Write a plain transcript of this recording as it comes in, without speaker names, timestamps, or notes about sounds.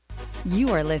You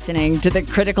are listening to the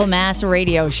Critical Mass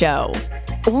Radio Show,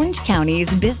 Orange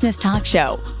County's business talk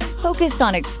show, focused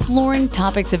on exploring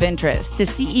topics of interest to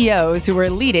CEOs who are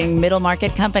leading middle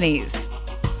market companies.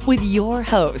 With your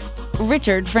host,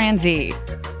 Richard Franzi.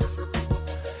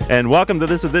 And welcome to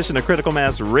this edition of Critical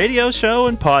Mass Radio Show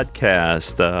and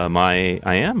Podcast.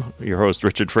 I am your host,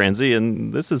 Richard Franzi,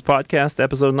 and this is podcast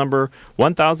episode number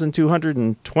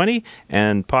 1220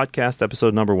 and podcast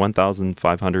episode number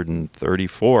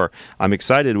 1534. I'm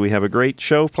excited. We have a great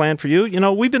show planned for you. You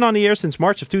know, we've been on the air since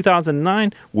March of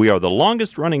 2009. We are the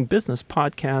longest running business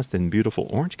podcast in beautiful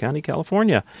Orange County,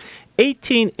 California.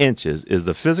 18 inches is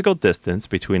the physical distance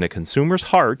between a consumer's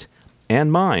heart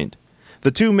and mind. The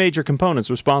two major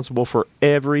components responsible for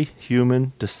every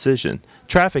human decision.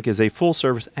 Traffic is a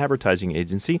full-service advertising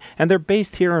agency, and they're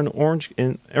based here in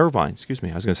Irvine. I was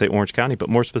going to say Orange County, but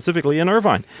more specifically in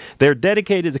Irvine. They're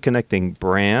dedicated to connecting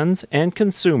brands and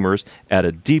consumers at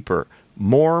a deeper,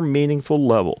 more meaningful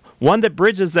level, one that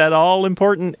bridges that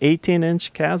all-important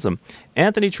 18-inch chasm.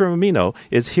 Anthony Tremino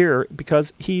is here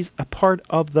because he's a part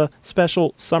of the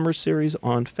special summer series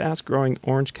on fast-growing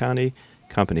Orange County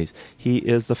companies. He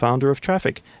is the founder of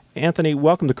Traffic. Anthony,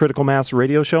 welcome to Critical Mass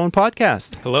Radio Show and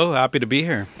Podcast. Hello, happy to be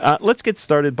here. Let's get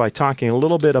started by talking a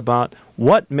little bit about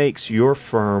what makes your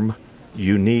firm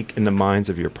unique in the minds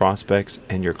of your prospects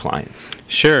and your clients.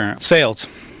 Sure. Sales.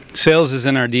 Sales is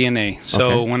in our DNA.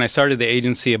 So When I started the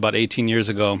agency about 18 years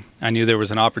ago, I knew there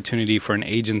was an opportunity for an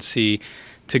agency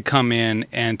to come in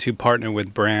and to partner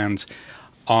with brands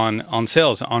on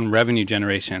sales, on revenue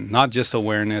generation, not just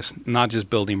awareness, not just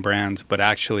building brands, but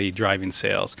actually driving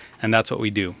sales. And that's what we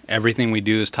do. Everything we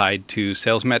do is tied to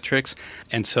sales metrics.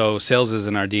 And so sales is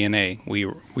in our DNA.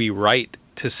 We write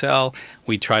to sell.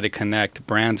 We try to connect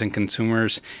brands and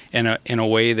consumers in a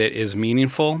way that is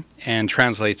meaningful and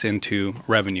translates into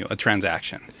revenue, a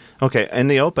transaction. Okay, in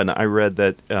the open, I read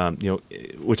that,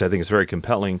 which I think is very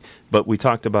compelling, but we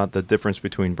talked about the difference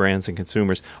between brands and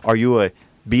consumers. Are you a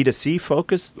B2C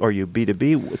focused or are you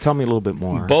B2B? Tell me a little bit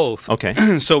more. Both.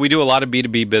 Okay. So we do a lot of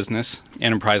B2B business,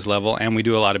 enterprise level, and we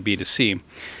do a lot of B2C.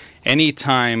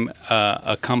 Anytime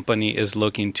a company is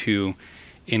looking to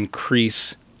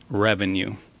increase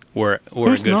revenue,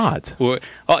 Who's not?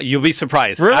 You'll be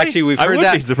surprised. Really? Actually, we've heard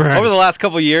that surprised. over the last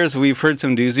couple of years. We've heard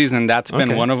some doozies, and that's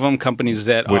been one of them. Companies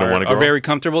that are very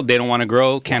comfortable, they don't want to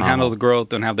grow, can't handle the growth,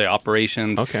 don't have the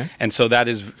operations, and so that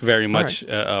is very much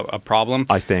a problem.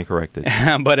 I stand corrected.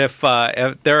 But if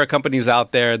there are companies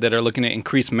out there that are looking to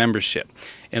increase membership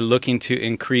and looking to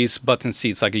increase butts and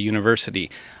seats like a university,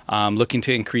 looking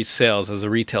to increase sales as a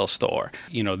retail store,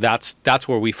 that's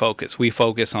where we focus. We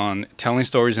focus on telling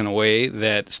stories in a way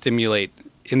that stimulate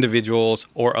individuals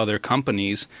or other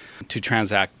companies to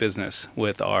transact business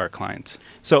with our clients.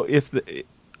 So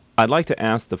I'd like to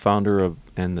ask the founder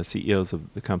and the CEOs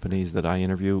of the companies that I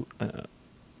interview,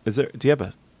 do you have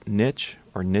a niche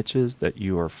or niches that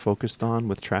you are focused on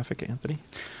with Traffic, Anthony?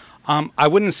 I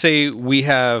wouldn't say we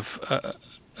have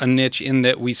a niche in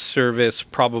that we service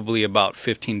probably about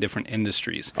 15 different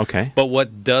industries. Okay. But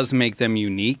what does make them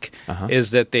unique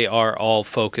is that they are all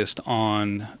focused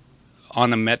on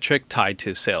a metric tied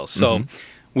to sales. So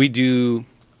we do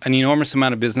an enormous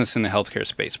amount of business in the healthcare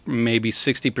space. Maybe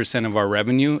 60% of our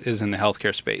revenue is in the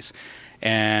healthcare space.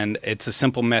 And it's a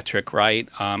simple metric, right?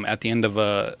 At the end of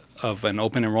an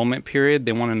open enrollment period,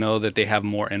 they want to know that they have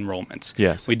more enrollments.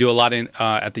 Yes. We do a lot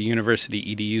at the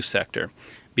university EDU sector,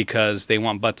 because they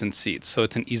want butts and seats. So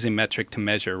it's an easy metric to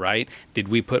measure, right? Did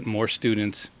we put more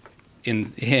students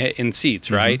in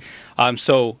seats, right?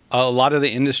 So a lot of the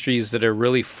industries that are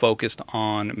really focused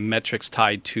on metrics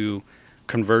tied to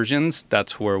conversions,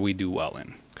 that's where we do well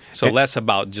in. So less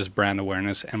about just brand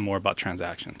awareness and more about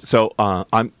transactions. So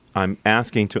I'm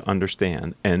asking to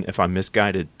understand, and if I'm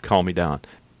misguided, call me down.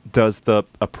 Does the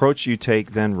approach you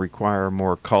take then require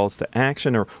more calls to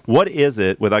action, or what is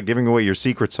it, without giving away your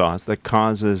secret sauce, that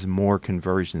causes more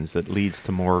conversions, that leads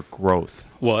to more growth?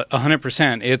 Well,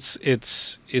 100%.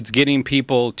 It's getting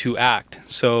people to act.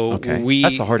 So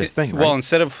that's the hardest thing, right? Well,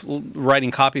 instead of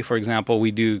writing copy, for example, we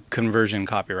do conversion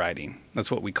copywriting. That's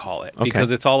what we call it.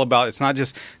 Because it's all about, it's not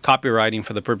just copywriting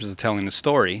for the purpose of telling a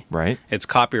story. Right. It's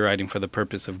copywriting for the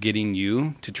purpose of getting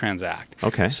you to transact.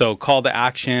 Okay. So call to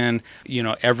action,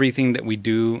 everything that we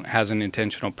do has an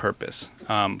intentional purpose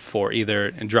for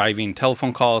either driving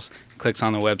telephone calls, clicks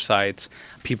on the websites,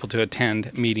 people to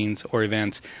attend meetings or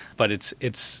events, but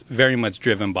it's very much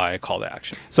driven by a call to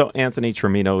action. So Anthony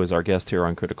Tremino is our guest here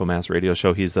on Critical Mass Radio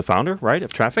Show. He's the founder, right,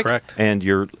 of Traffic? Correct. And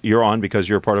you're on because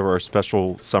you're part of our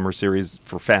special summer series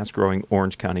for fast-growing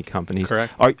Orange County companies.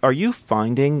 Correct. Are you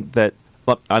finding that,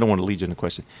 look, I don't want to lead you into a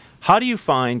question, How do you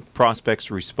find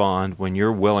prospects respond when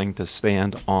you're willing to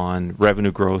stand on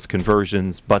revenue growth,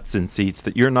 conversions, butts in seats,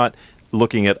 that you're not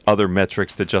looking at other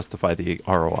metrics to justify the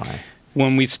ROI?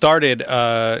 When we started,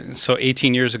 so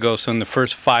 18 years ago, so in the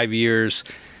first 5 years,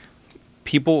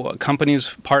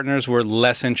 companies, partners were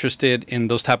less interested in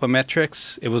those type of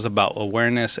metrics. It was about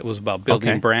awareness. It was about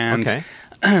building brands.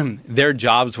 Okay. Their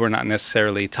jobs were not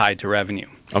necessarily tied to revenue.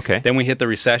 Okay. Then we hit the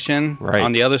recession. Right.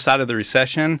 On the other side of the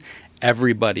recession,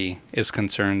 everybody is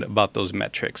concerned about those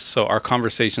metrics. So our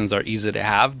conversations are easy to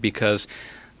have because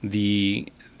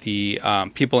the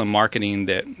people in marketing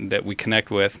that we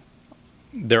connect with,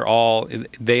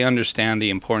 they understand the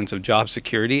importance of job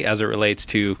security as it relates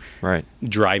to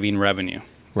driving revenue.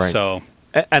 Right. So,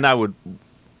 and I would,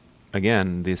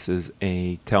 again, this is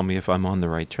tell me if I'm on the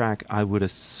right track. I would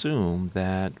assume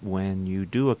that when you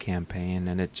do a campaign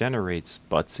and it generates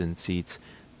butts in seats,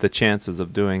 the chances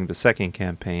of doing the second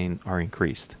campaign are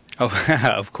increased. Oh,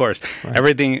 of course. Right.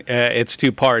 Everything, it's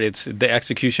two-part. It's the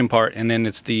execution part, and then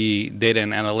it's the data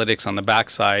and analytics on the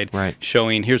backside,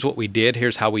 showing here's what we did,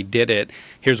 here's how we did it,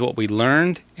 here's what we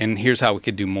learned, and here's how we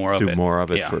could do more of it.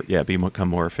 Become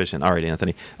more efficient. All right,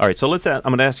 Anthony. All right, so I'm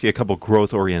going to ask you a couple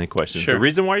growth-oriented questions. Sure. The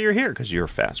reason why you're here, because you're a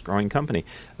fast-growing company.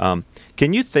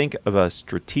 Can you think of a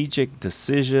strategic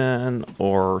decision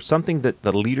or something that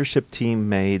the leadership team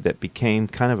made that became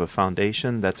kind of a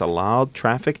foundation that's allowed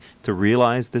Traffic to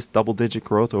realize this double-digit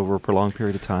growth over a prolonged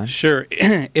period of time? Sure.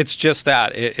 It's just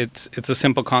that. It's a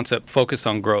simple concept, focus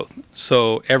on growth.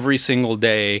 So every single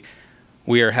day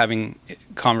we are having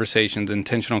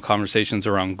intentional conversations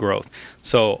around growth.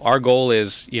 So our goal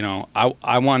is,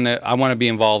 I want to be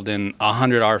involved in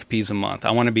 100 RFPs a month.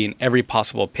 I want to be in every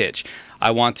possible pitch. I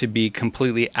want to be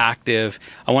completely active.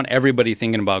 I want everybody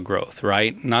thinking about growth,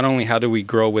 right? Not only how do we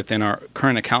grow within our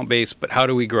current account base, but how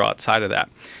do we grow outside of that?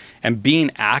 And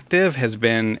being active has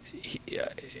been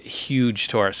huge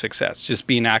to our success, just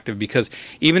being active, because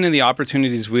even in the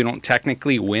opportunities we don't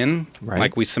technically win,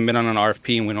 like we submit on an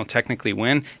RFP and we don't technically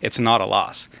win, it's not a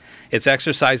loss. It's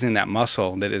exercising that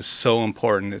muscle that is so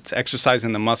important. It's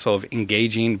exercising the muscle of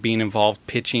engaging, being involved,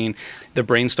 pitching, the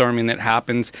brainstorming that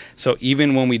happens. So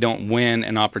even when we don't win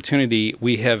an opportunity,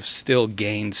 we have still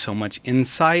gained so much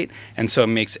insight, and so it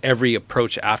makes every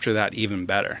approach after that even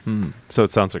better. So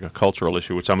it sounds like a cultural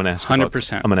issue, which I'm going to ask you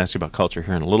 100%. I'm going to ask you about culture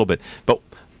here in a little bit. But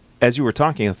as you were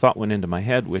talking, a thought went into my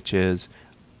head, which is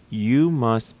you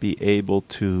must be able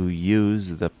to use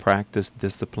the practice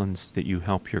disciplines that you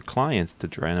help your clients to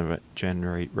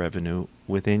generate revenue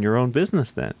within your own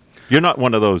business then. You're not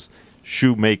one of those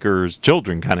shoemaker's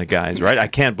children kind of guys, right? I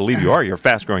can't believe you are. You're a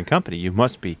fast-growing company. You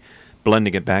must be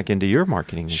blending it back into your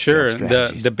marketing and sales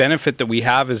strategies. The benefit that we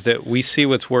have is that we see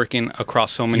what's working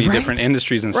across so many different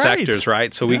industries and sectors,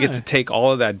 right? So we get to take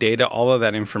all of that data, all of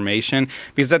that information,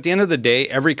 because at the end of the day,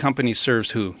 every company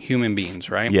serves who? Human beings,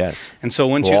 right? Yes. And so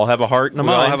once we all have a heart and a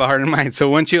mind. We all have a heart and mind.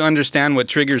 So once you understand what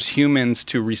triggers humans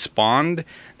to respond,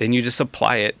 then you just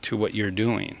apply it to what you're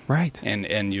doing. Right.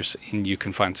 And you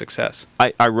can find success.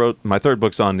 I wrote my third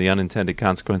book's on the unintended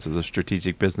consequences of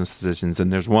strategic business decisions,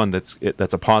 and there's one that's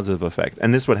a positive effect.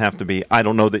 And this would have to be, I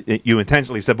don't know that you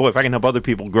intentionally said, boy, if I can help other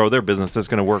people grow their business, that's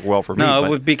going to work well for me.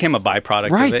 No, it became a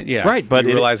byproduct of it. Yeah. Right. But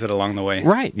you realize it along the way.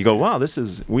 Right. You go, wow,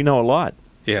 we know a lot.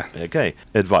 Yeah. Okay.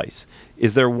 Advice.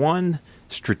 Is there one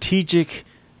strategic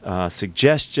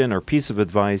suggestion or piece of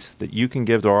advice that you can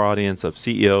give to our audience of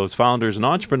CEOs, founders, and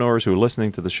entrepreneurs who are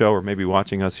listening to the show or maybe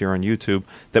watching us here on YouTube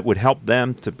that would help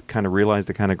them to kind of realize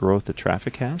the kind of growth that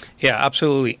Traffic has? Yeah,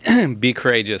 absolutely. Be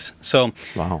courageous. So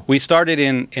we started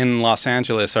in Los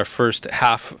Angeles. Our first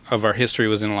half of our history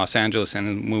was in Los Angeles,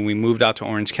 and when we moved out to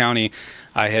Orange County,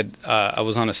 I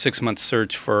was on a 6-month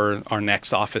search for our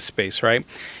next office space, right?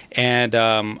 And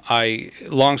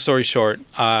long story short,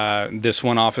 this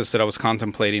one office that I was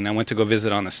contemplating, I went to go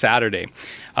visit on a Saturday.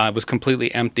 It was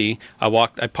completely empty.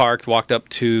 I parked, walked up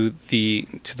to the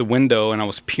window, and I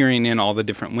was peering in all the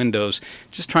different windows,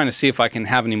 just trying to see if I can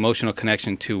have an emotional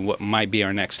connection to what might be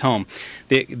our next home.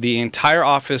 The entire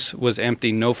office was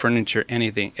empty, no furniture,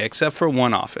 anything, except for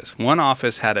one office. One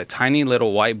office had a tiny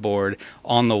little whiteboard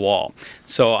on the wall.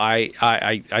 So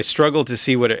I struggled to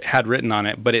see what it had written on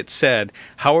it, but it said,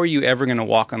 "How are you ever going to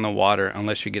walk on the water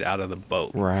unless you get out of the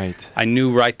boat?" Right. I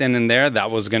knew right then and there that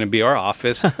was going to be our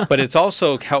office, but it's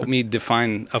also helped me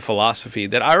define a philosophy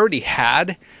that I already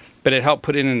had, but it helped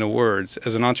put it into words.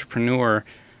 As an entrepreneur,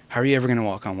 how are you ever going to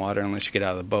walk on water unless you get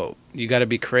out of the boat? You got to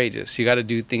be courageous. You got to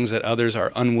do things that others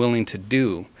are unwilling to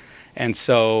do. And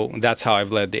so that's how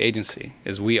I've led the agency,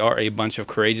 is we are a bunch of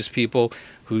courageous people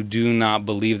who do not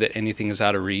believe that anything is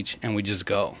out of reach, and we just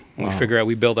go. And we figure out,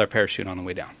 we build our parachute on the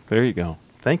way down. There you go.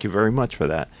 Thank you very much for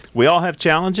that. We all have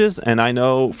challenges, and I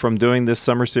know from doing this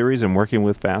summer series and working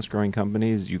with fast-growing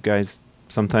companies, you guys,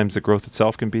 sometimes the growth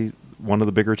itself can be one of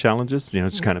the bigger challenges.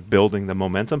 It's kind of building the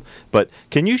momentum. But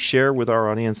can you share with our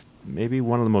audience maybe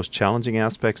one of the most challenging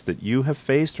aspects that you have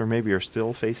faced or maybe are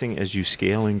still facing as you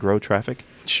scale and grow traffic?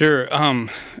 Sure.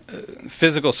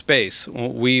 Physical space.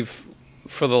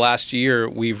 For the last year,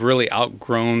 we've really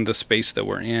outgrown the space that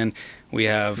we're in.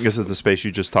 This is the space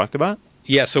you just talked about?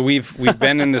 Yeah, so we've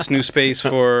been in this new space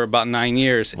for about 9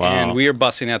 years, Wow. and we are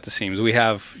busting at the seams. We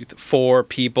have 4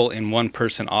 people in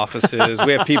one-person offices.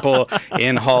 We have people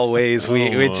in hallways.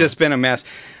 It's just been a mess.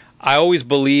 I always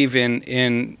believe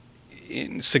in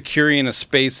securing a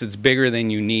space that's bigger than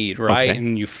you need, right? Okay.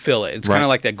 And you fill it. It's kind of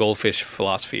like that goldfish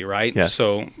philosophy, right? Yeah.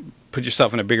 So put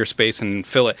yourself in a bigger space and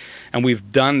fill it. And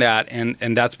we've done that,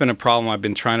 and that's been a problem I've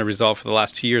been trying to resolve for the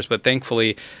last 2 years. But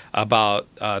thankfully, about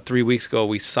 3 weeks ago,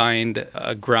 we signed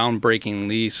a groundbreaking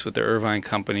lease with the Irvine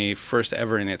Company, first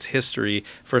ever in its history,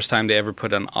 first time they ever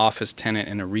put an office tenant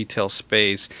in a retail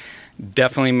space.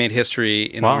 Definitely made history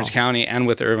in Wow. Orange County and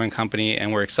with the Irvine Company,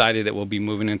 and we're excited that we'll be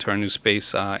moving into our new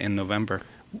space in November.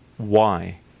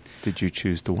 Why did you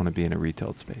choose to want to be in a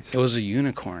retail space? It was a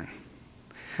unicorn.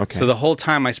 Okay. So the whole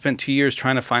time I spent 2 years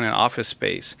trying to find an office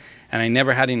space, and I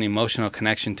never had an emotional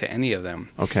connection to any of them.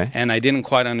 Okay. And I didn't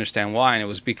quite understand why, and it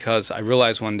was because I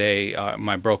realized one day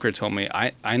my broker told me,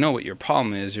 I know what your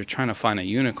problem is. You're trying to find a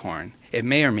unicorn. It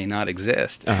may or may not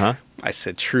exist. Uh-huh. I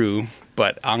said, true,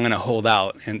 but I'm going to hold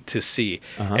out and to see.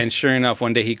 Uh-huh. And sure enough,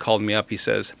 one day he called me up. He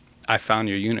says, I found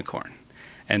your unicorn.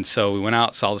 And so we went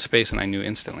out, saw the space, and I knew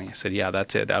instantly. I said, yeah,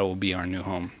 that's it. That will be our new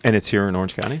home. And it's here in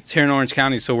Orange County? It's here in Orange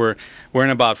County. So we're in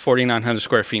about 4,900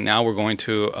 square feet now. We're going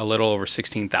to a little over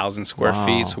 16,000 square Wow.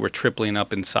 feet. So we're tripling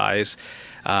up in size.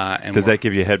 And Does that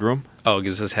give you headroom? Oh, it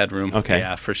gives us headroom. Okay.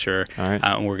 Yeah, for sure. All right.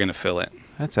 And we're going to fill it.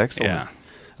 That's excellent. Yeah.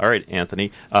 All right,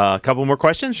 Anthony. A couple more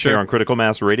questions Sure. here on Critical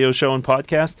Mass Radio Show and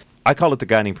Podcast. I call it the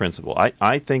guiding principle.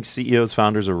 I think CEOs,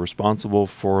 founders are responsible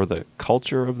for the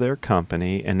culture of their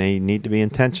company, and they need to be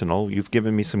intentional. You've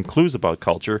given me some clues about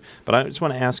culture, but I just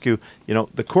want to ask you,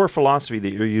 the core philosophy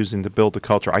that you're using to build the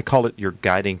culture, I call it your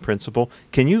guiding principle.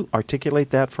 Can you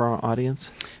articulate that for our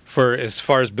audience? For as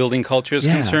far as building culture is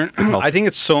concerned, I think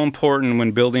it's so important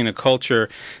when building a culture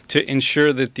to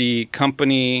ensure that the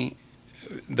company's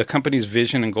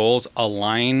vision and goals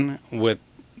align with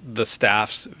the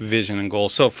staff's vision and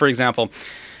goals. So, for example,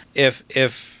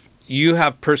 if you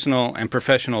have personal and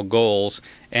professional goals,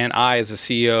 and I, as a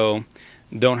CEO,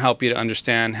 don't help you to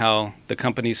understand how the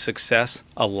company's success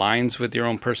aligns with your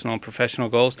own personal and professional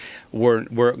goals, we're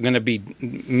going to be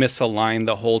misaligned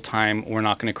the whole time. We're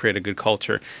not going to create a good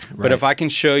culture. Right. But if I can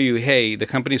show you, hey, the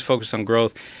company's focused on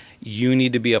growth, you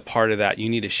need to be a part of that. You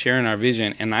need to share in our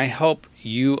vision. And I help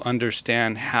you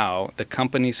understand how the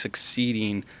company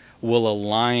succeeding will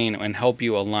align and help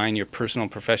you align your personal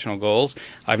and professional goals.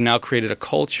 I've now created a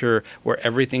culture where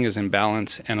everything is in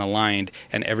balance and aligned,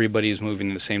 and everybody is moving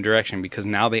in the same direction, because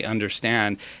now they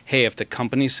understand, hey, if the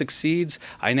company succeeds,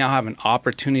 I now have an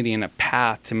opportunity and a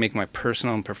path to make my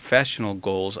personal and professional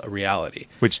goals a reality.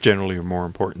 Which generally are more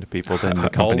important to people than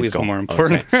the company's Always goal. more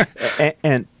important. Okay.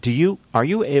 And are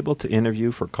you able to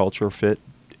interview for culture fit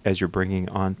as you're bringing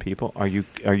on people? Are you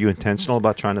intentional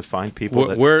about trying to find people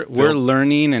that we're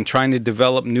learning and trying to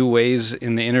develop new ways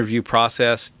in the interview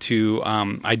process to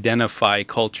identify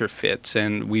culture fits,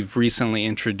 and we've recently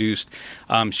introduced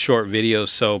short videos.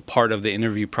 So part of the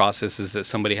interview process is that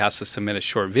somebody has to submit a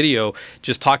short video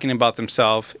just talking about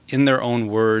themselves in their own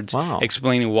words, Wow.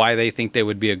 explaining why they think they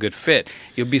would be a good fit.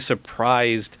 You'll be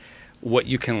surprised what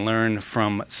you can learn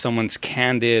from someone's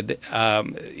candid, how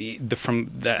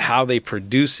they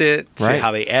produce it, to Right.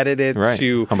 how they edit it, Right.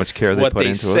 to how much care they what put they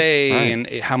into say, it. Right. and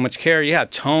how much care,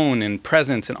 tone and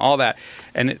presence and all that.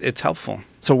 And it's helpful.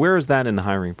 So where is that in the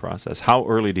hiring process? How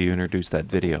early do you introduce that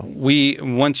video?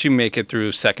 Once you make it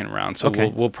through second round, so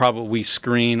Okay. we'll probably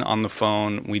screen on the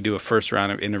phone. We do a first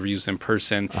round of interviews in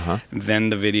person. Uh-huh. Then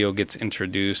the video gets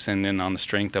introduced, and then on the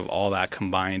strength of all that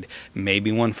combined,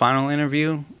 maybe one final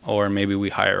interview, or maybe we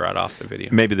hire right off the video.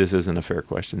 Maybe this isn't a fair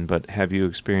question, but have you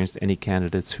experienced any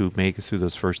candidates who make it through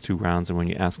those first 2 rounds, and when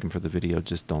you ask them for the video,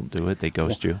 just don't do it? They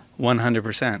ghost you?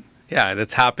 100%. Yeah,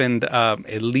 that's happened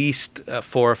at least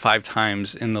 4 or 5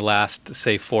 times in the last,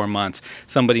 say, 4 months.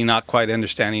 Somebody not quite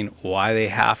understanding why they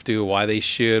have to, why they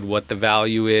should, what the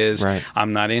value is. Right.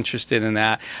 I'm not interested in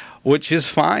that. which is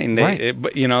fine. But they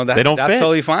don't that's fit.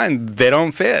 totally fine. They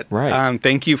don't fit. Right.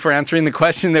 Thank you for answering the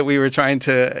question that we were trying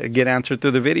to get answered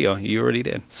through the video. You already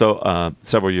did. So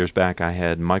several years back, I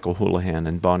had Michael Houlihan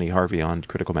and Bonnie Harvey on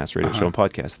Critical Mass Radio Show and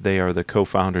Podcast. They are the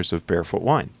co-founders of Barefoot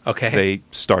Wine. Okay. They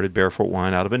started Barefoot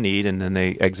Wine out of a need, and then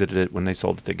they exited it when they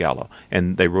sold it to Gallo.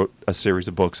 And they wrote a series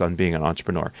of books on being an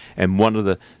entrepreneur. And one of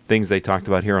the things they talked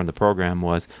about here on the program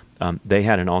was they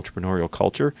had an entrepreneurial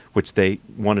culture, which they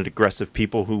wanted aggressive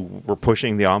people who were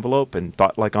pushing the envelope and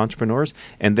thought like entrepreneurs.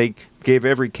 And they gave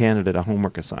every candidate a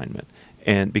homework assignment.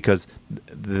 And because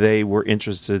they were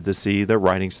interested to see their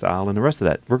writing style and the rest of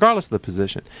that, regardless of the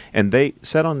position. And they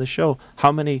said on the show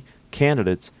how many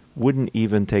candidates wouldn't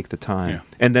even take the time. Yeah.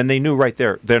 And then they knew right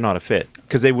there they're not a fit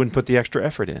because they wouldn't put the extra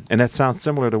effort in. And that sounds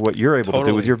similar to what you're able to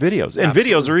do with your videos. And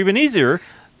videos are even easier.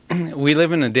 We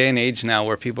live in a day and age now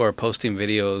where people are posting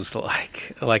videos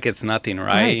like it's nothing,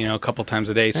 right? A couple times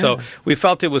a day. Yeah. So we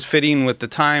felt it was fitting with the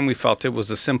time. We felt it was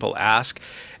a simple ask.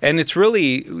 And it's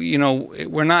really,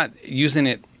 we're not using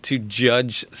it to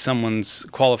judge someone's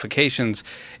qualifications.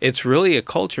 It's really a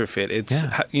culture fit. It's,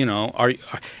 are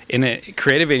in a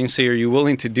creative agency, are you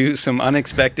willing to do some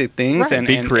unexpected things and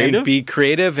be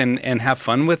creative and have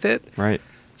fun with it? Right.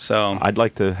 So I'd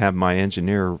like to have my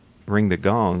engineer ring the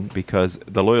gong because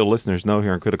the loyal listeners know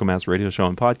here on Critical Mass Radio Show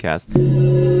and Podcast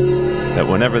that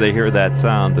whenever they hear that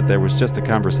sound, that there was just a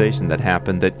conversation that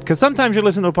happened. That because sometimes you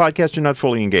listen to a podcast, you're not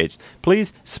fully engaged.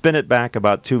 Please spin it back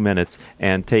about 2 minutes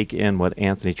and take in what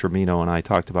Anthony Trimino and I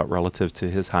talked about relative to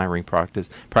his hiring practice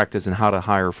and how to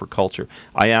hire for culture.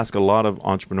 I ask a lot of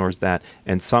entrepreneurs that,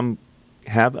 and some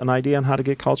have an idea on how to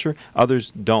get culture,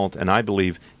 others don't, and I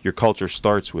believe your culture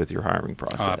starts with your hiring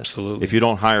process. Oh, absolutely. If you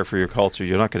don't hire for your culture,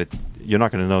 you're not going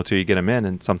to know until you get them in,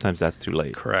 and sometimes that's too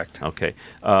late. Correct. Okay.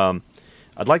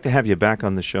 I'd like to have you back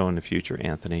on the show in the future,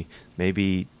 Anthony.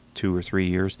 Maybe 2 or 3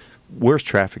 years. Where's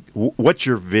traffic? What's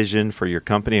your vision for your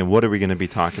company, and what are we going to be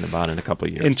talking about in a couple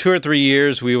of years? In 2 or 3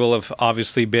 years, we will have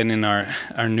obviously been in our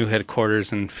new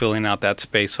headquarters and filling out that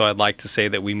space. So I'd like to say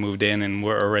that we moved in and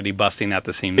we're already busting at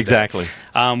the seams. Exactly.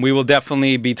 We will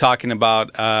definitely be talking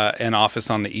about an office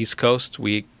on the East Coast.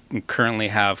 We currently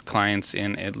have clients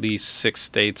in at least 6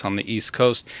 states on the East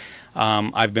Coast.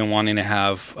 I've been wanting to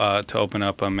have to open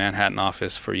up a Manhattan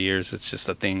office for years. It's just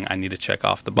a thing I need to check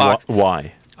off the box.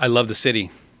 Why? I love the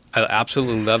city. I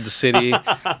absolutely love the city.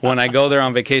 When I go there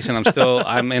on vacation,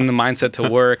 I'm in the mindset to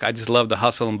work. I just love the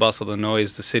hustle and bustle, the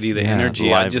noise, the city, the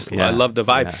energy. I love the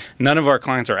vibe. Yeah. None of our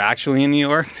clients are actually in New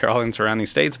York. They're all in surrounding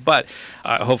states. But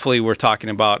hopefully we're talking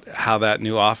about how that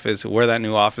new office, where that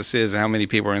new office is, and how many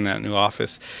people are in that new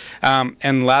office. And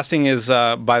the last thing is,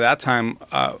 by that time,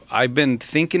 I've been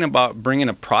thinking about bringing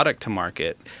a product to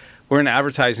market. We're an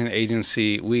advertising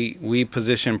agency. We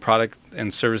position product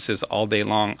and services all day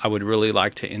long. I would really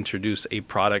like to introduce a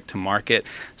product to market,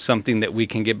 something that we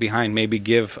can get behind, maybe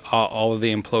give all of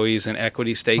the employees an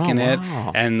equity stake in it,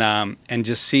 and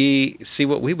just see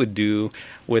what we would do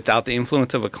without the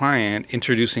influence of a client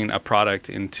introducing a product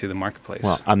into the marketplace.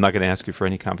 Well, I'm not going to ask you for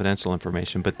any confidential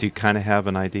information, but do you kind of have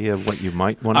an idea of what you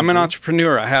might want to do? I'm an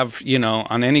entrepreneur. I have,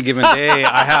 on any given day,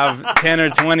 I have 10 or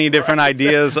 20 different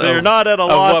ideas. You're not at a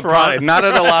loss for product. Not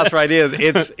at a loss for ideas.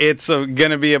 It's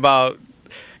going to be about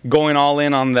going all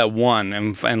in on that one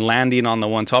and landing on the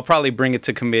one. So I'll probably bring it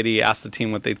to committee, ask the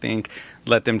team what they think,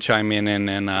 let them chime in,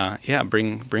 and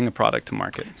bring a product to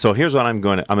market. So here's what I'm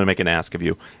going to make an ask of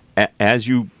you. As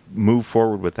you move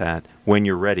forward with that, when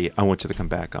you're ready, I want you to come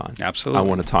back on. Absolutely. I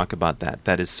want to talk about that.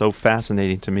 That is so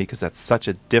fascinating to me because that's such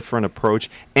a different approach.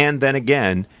 And then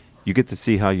again, you get to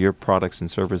see how your products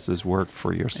and services work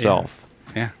for yourself.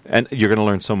 Yeah. And you're going to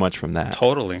learn so much from that.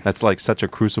 Totally. That's like such a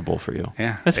crucible for you.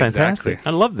 Yeah. That's fantastic.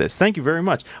 I love this. Thank you very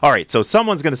much. All right. So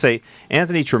someone's going to say,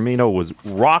 Anthony Trimino was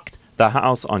rocked the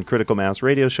house on Critical Mass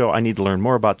Radio Show. I need to learn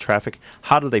more about traffic.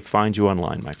 How do they find you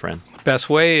online, my friend? Best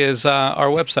way is our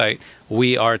website,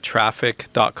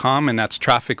 wearetraffic.com, and that's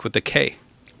traffic with a K.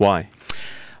 Why?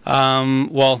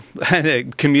 Well,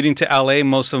 commuting to LA,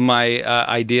 most of my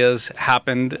ideas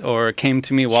happened or came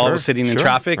to me while I was sitting in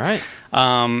traffic. Right.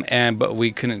 But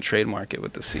we couldn't trademark it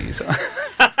with the C. So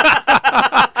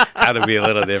had to be a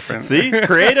little different. See,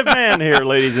 creative man here,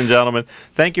 ladies and gentlemen.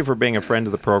 Thank you for being a friend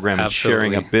of the program and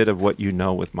Absolutely. sharing a bit of what you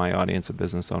know with my audience of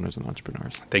business owners and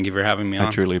entrepreneurs. Thank you for having me on.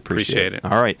 I truly appreciate it.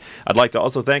 All right. I'd like to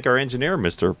also thank our engineer,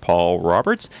 Mr. Paul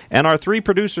Roberts, and our 3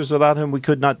 producers without whom we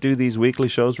could not do these weekly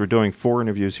shows. We're doing 4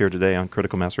 interviews here today on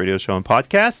Critical Mass Radio Show and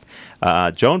Podcast.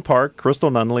 Joan Park,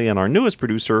 Crystal Nunley, and our newest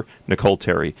producer, Nicole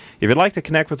Terry. If you'd like to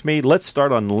connect with me, let's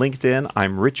start on LinkedIn.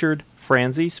 I'm Richard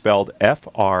Franzi, spelled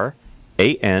Franzi.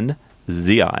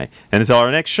 ZI. And until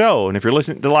our next show, and if you're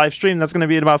listening to the live stream, that's going to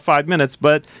be in about 5 minutes.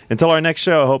 But until our next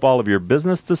show, I hope all of your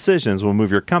business decisions will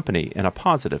move your company in a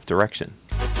positive direction.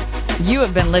 You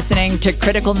have been listening to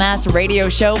Critical Mass Radio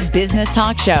Show Business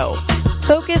Talk Show,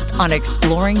 focused on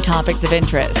exploring topics of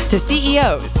interest to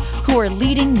CEOs who are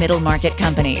leading middle market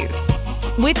companies.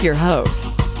 With your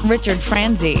host, Richard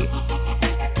Franzi.